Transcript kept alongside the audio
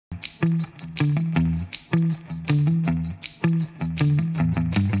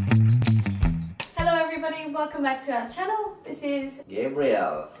to our channel. This is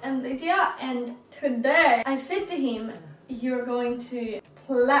Gabriel and Ligia, and today I said to him, you're going to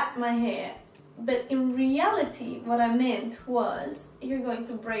plait my hair, but in reality what I meant was you're going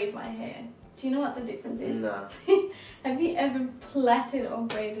to braid my hair. Do you know what the difference is? No. Have you ever plaited or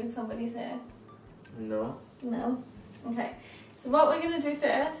braided somebody's hair? No. No? Okay. So what we're going to do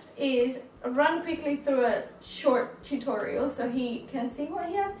first is run quickly through a short tutorial so he can see what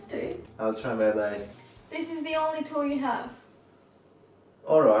he has to do. I'll try my best. This is the only tool you have.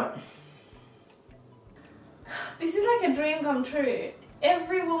 Alright. This is like a dream come true.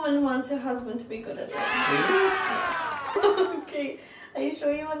 Every woman wants her husband to be good at that. Yes. Okay. Are you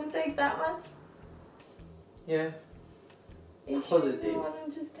sure you want to take that much? Yeah. Are you Positive. sure you want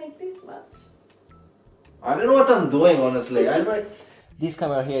to just take this much? I don't know what I'm doing, honestly. I don't know. This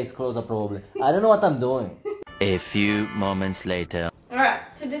camera here is closer probably. I don't know what I'm doing. A few moments later.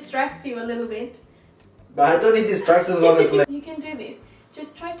 Alright, to distract you a little bit. But I don't need distractions, honestly. You can do this.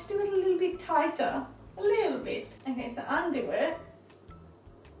 Just try to do it a little bit tighter. A little bit. Okay, so undo it.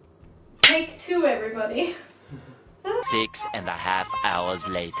 Take two, everybody. 6.5 hours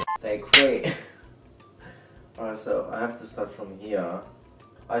later. Take 3. Alright, so I have to start from here.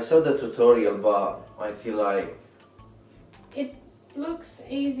 I saw the tutorial, but I feel like... It looks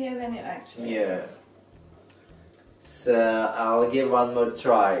easier than it actually Yeah. is. So I'll give one more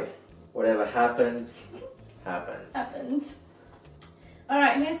try. Whatever happens, happens. Happens.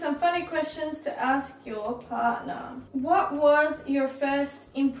 Alright, here's some funny questions to ask your partner. What was your first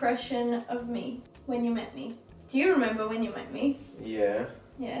impression of me when you met me? Do you remember when you met me? Yeah.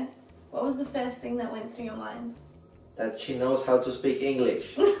 Yeah. What was the first thing that went through your mind? That she knows how to speak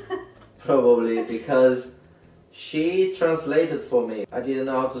English. Probably because she translated for me. I didn't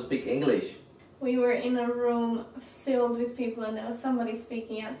know how to speak English. We were in a room filled with people and there was somebody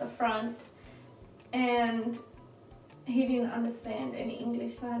speaking at the front and he didn't understand any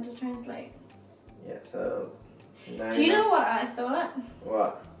English, so I had to translate. Yeah, so... Do you know what I thought?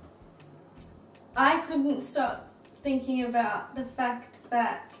 What? I couldn't stop thinking about the fact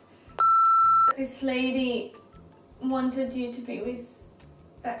that this lady wanted you to be with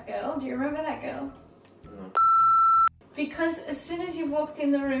that girl. Do you remember that girl? No. Because as soon as you walked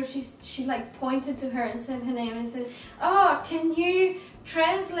in the room, she like pointed to her and said her name and said, "Oh, can you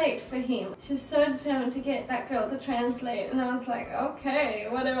translate for him?" She was so determined to get that girl to translate, and I was like, okay,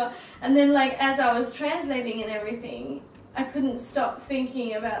 whatever. And then like as I was translating and everything, I couldn't stop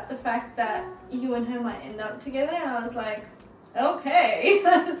thinking about the fact that you and her might end up together, and I was like, okay,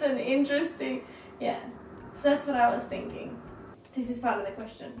 that's an interesting, yeah. So that's what I was thinking. This is part of the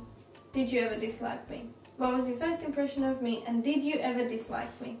question. Did you ever dislike me? What was your first impression of me, and did you ever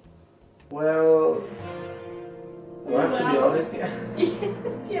dislike me? Well... Do I have to be honest? Yeah.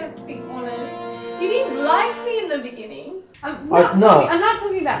 Yes, you have to be honest. You didn't like me in the beginning. I'm no. not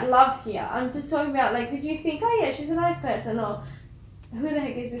talking about love here. I'm just talking about, like, did you think, oh yeah, she's a nice person, or who the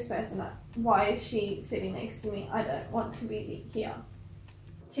heck is this person? Why is she sitting next to me? I don't want to be here.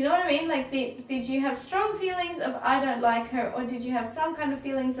 Do you know what I mean? Like, did you have strong feelings of I don't like her, or did you have some kind of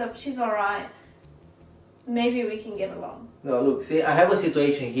feelings of she's alright, maybe we can get along? No, look, see, I have a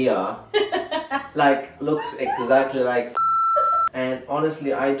situation here. Like, looks exactly like... And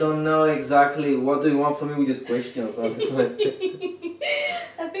honestly, I don't know exactly what do you want from me with these questions, honestly.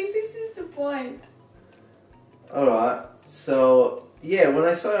 I think this is the point. Alright, so... Yeah, when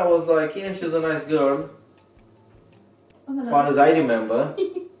I saw her, I was like, yeah, she's a nice girl. As far as I remember.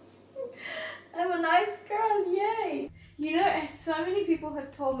 I'm a nice girl, yay! You know, so many people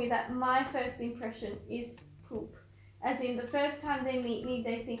have told me that my first impression is poop. As in, the first time they meet me,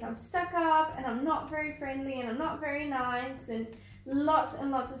 they think I'm stuck up and I'm not very friendly and I'm not very nice, and lots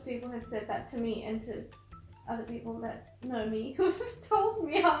of people have said that to me and to other people that know me who have told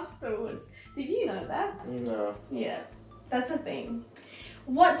me afterwards. Did you know that? No. Yeah, that's a thing.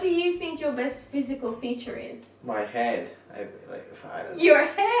 What do you think your best physical feature is? My head. I don't know. Your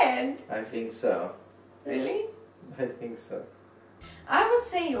head? I think so. Really? I think so. I would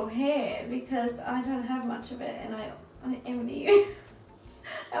say your hair, because I don't have much of it and I envy you.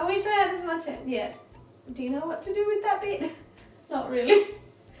 I wish I had as much hair. Yeah. Do you know what to do with that bit? Not really.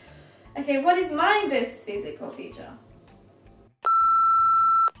 Okay, what is my best physical feature?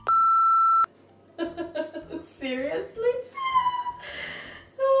 Seriously?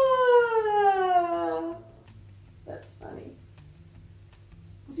 That's funny.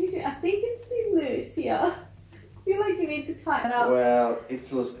 What do you do? I think it's a bit loose here. I feel like you need to tighten it up. Well,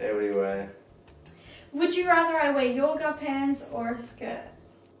 it's loose everywhere. Would you rather I wear yoga pants or a skirt?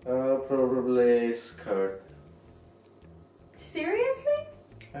 Probably skirt. Seriously?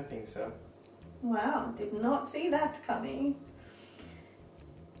 I think so. Wow, did not see that coming.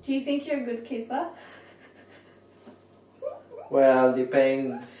 Do you think you're a good kisser? Well,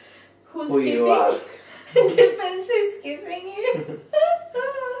 depends Who's who kissing? you ask. Depends who's kissing you.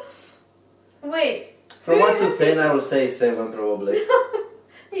 Wait. From 1 to 10, I would say 7 probably.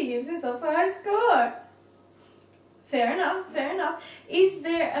 He gives himself a high score. Fair enough, fair enough. Is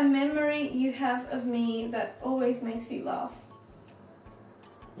there a memory you have of me that always makes you laugh?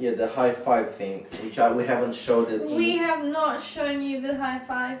 Yeah, the high five thing, which we haven't showed it in. We have not shown you the high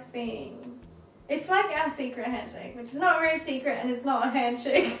five thing. It's like our secret handshake, which is not very secret and it's not a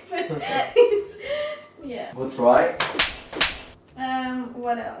handshake, but it's, yeah. Good try.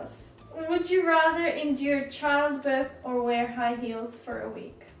 What else? Would you rather endure childbirth or wear high heels for a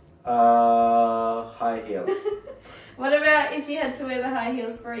week? High heels. What about if you had to wear the high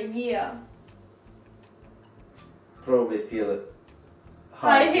heels for a year? Probably still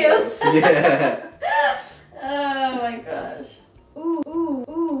High heels. Yeah. Oh my gosh. Ooh.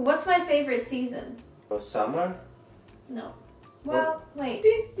 What's my favorite season? Summer? No. Well, wait.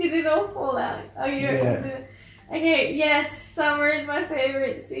 Did it all fall out? Oh, you're... Okay, yes, summer is my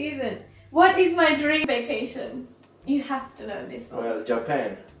favorite season. What is my dream vacation? You have to know this one. Well,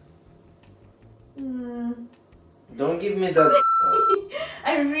 Japan. Don't give me that.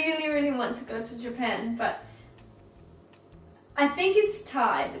 I really want to go to Japan, but I think it's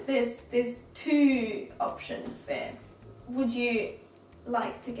tied. There's 2 options there. Would you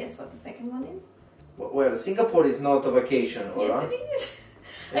like to guess what the second one is? Well, Singapore is not a vacation, alright? Yes,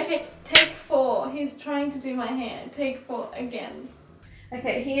 it is. Okay, take 4. He's trying to do my hair. Take 4 again.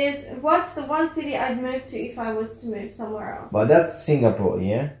 Okay, what's the one city I'd move to if I was to move somewhere else? But that's Singapore,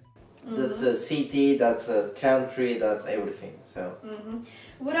 yeah? That's a city, that's a country, that's everything, so.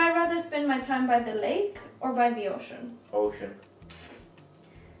 Would I rather spend my time by the lake or by the ocean? Ocean.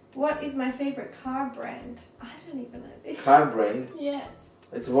 What is my favorite car brand? I don't even know this. Car brand? Yes.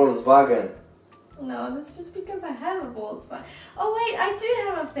 It's Volkswagen. No, that's just because I have a Volkswagen. Oh wait, I do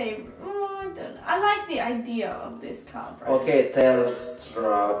have a favorite. I don't know. I like the idea of this car brand. Okay,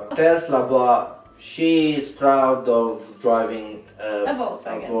 Tesla, but she is proud of driving a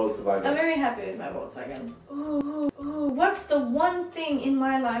Volkswagen. Volkswagen. I'm very happy with my Volkswagen. Ooh, what's the one thing in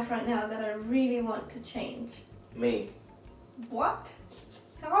my life right now that I really want to change? Me. What?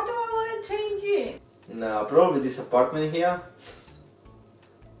 How do I want to change you? No, probably this apartment here.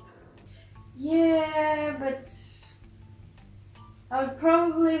 Yeah, but I would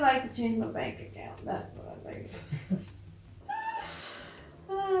probably like to change my bank account. That's what I'd like.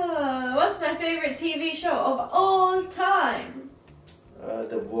 What's my favorite TV show of all time?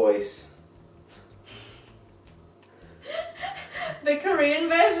 The Voice. The Korean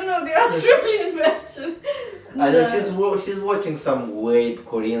version or the Australian version? I know she's watching some weird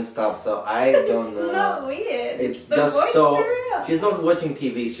Korean stuff, so I don't know. It's not weird. It's the just Voice so. Korea. She's not watching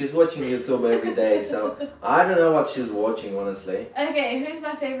TV. She's watching YouTube every day, so I don't know what she's watching, honestly. Okay, who's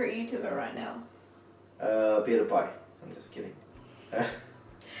my favorite YouTuber right now? PewDiePie. I'm just kidding.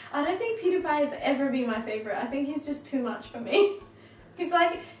 I don't think PewDiePie has ever been my favorite. I think he's just too much for me. He's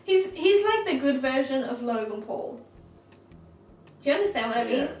like the good version of Logan Paul. Do you understand what I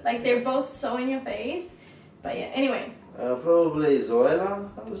mean? Yeah. Like they're both so in your face. But yeah, anyway. Probably Zoella,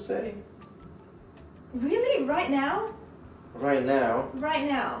 I would say. Really? Right now? Right now. Right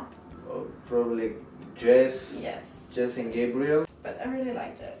now. Probably Jess. Yes. Jess and Gabriel. But I really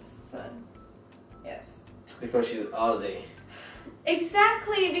like Jess, so yes. Because she's Aussie.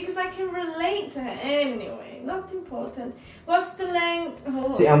 Exactly, because I can relate to her. Anyway, not important. What's the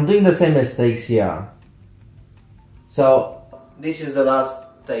language? See, I'm doing the same mistakes here. So, this is the last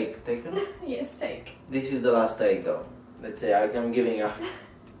take. Taken? Yes, take. This is the last take though. Let's say I'm giving up.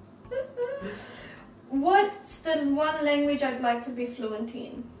 What's the one language I'd like to be fluent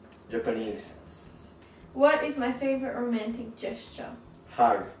in? Japanese. What is my favorite romantic gesture?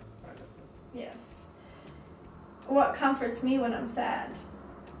 Hug. Yes. What comforts me when I'm sad?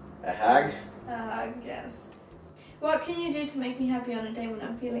 A hug? Yes. What can you do to make me happy on a day when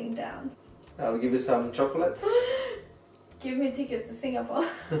I'm feeling down? I'll give you some chocolate. Give me tickets to Singapore.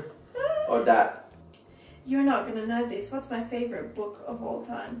 Or that. You're not gonna know this. What's my favorite book of all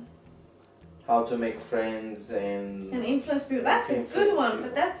time? How to make friends and Influence people. That's a Influence good one, people.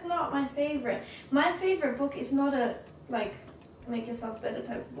 but that's not my favorite. My favorite book is not a like make yourself better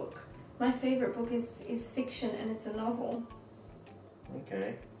type of book. My favorite book is fiction and it's a novel.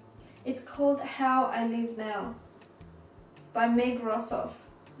 Okay. It's called How I Live Now by Meg Rossoff.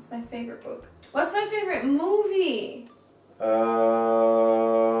 It's my favorite book. What's my favorite movie?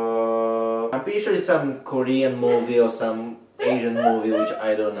 I'm pretty sure it's some Korean movie or some Asian movie, which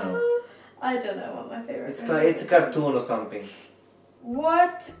I don't know. I don't know what my favorite It's food like, it's a cartoon or something.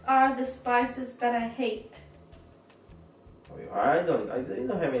 What are the spices that I hate? I don't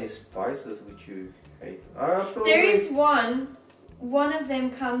have any spices which you hate. There is one. One of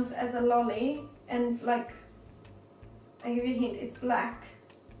them comes as a lolly, and like, I give you a hint, it's black,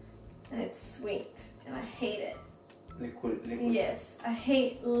 and it's sweet, and I hate it. Liquid. Yes, I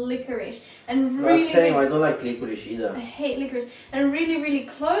hate licorice, and Well, really, same. I don't like licorice either. I hate licorice, and really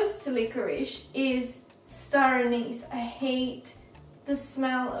close to licorice is star anise. I hate the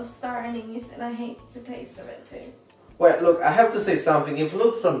smell of star anise, and I hate the taste of it too. Well, look, I have to say something. If you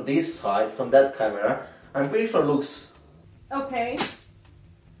look from this side, from that camera, I'm pretty sure it looks. Okay.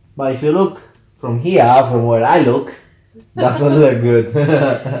 But if you look from here, from where I look, doesn't look good.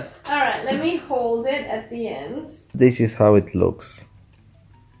 Alright, let me hold it at the end. This is how it looks.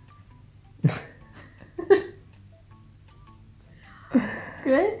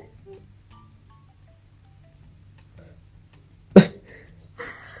 Good?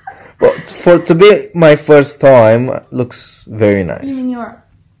 But to be my first time, looks very nice. You mean your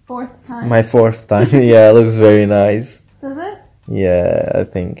fourth time? My fourth time, yeah, it looks very nice. Does it? Yeah, I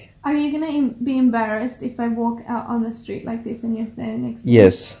think. Are you gonna be embarrassed if I walk out on the street like this and you're standing next to me?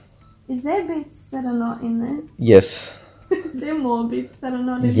 Yes. Is there bits that are not in there? Yes. Is there more bits that are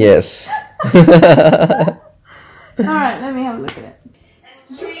not in Yes. there? Alright, let me have a look at it.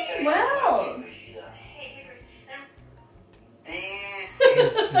 You did well!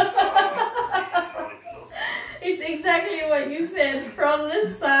 It's exactly what you said. From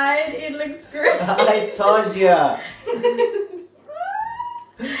the side, it looked great. I told you.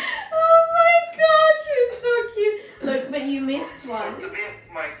 Oh my gosh, you're so cute. Look, but you missed one. To be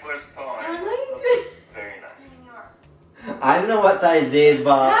my first time, I know you did. very nice. I don't know what I did,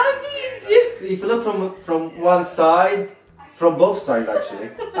 but How do you do? if you look from one side, from both sides actually.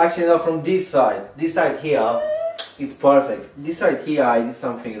 Actually, no, from this side here, it's perfect. This side here, I did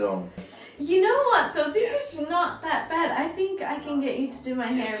something wrong. You know what though, this is not that bad. I think I can get you to do my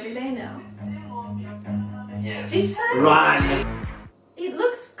hair every day now. Yes. This side Run! it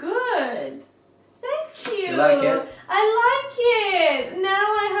looks good. Thank you. You like it? I like it. Now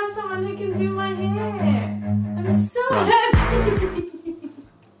I have someone who can do my hair. I'm so happy.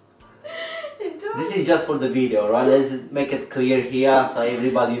 This is just for the video, right? Let's make it clear here so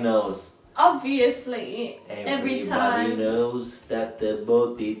everybody knows. Obviously, every time. Everybody knows that the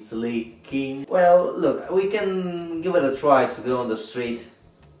boat is leaking. Well, look, we can give it a try to go on the street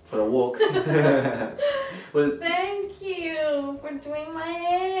for a walk. Well, Thank you for doing my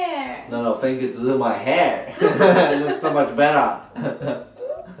hair. no, thank you to do my hair. It looks so much better.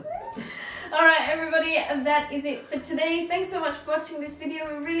 Alright everybody, that is it for today. Thanks so much for watching this video.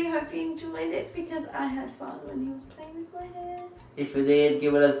 We really hope you enjoyed it because I had fun when he was playing with my hair. If you did,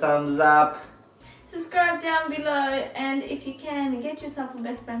 give it a thumbs up. Subscribe down below, and if you can, get yourself a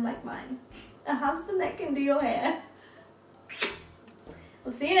best friend like mine. A husband that can do your hair.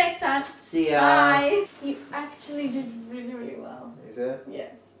 We'll see you next time. See ya. Bye. You actually did really well. Is it?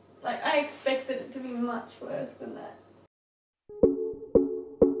 Yes. Like, I expected it to be much worse than that.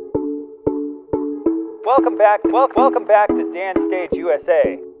 Welcome back to Dance Stage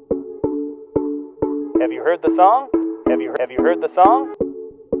USA. Have you heard the song? Have you heard the song?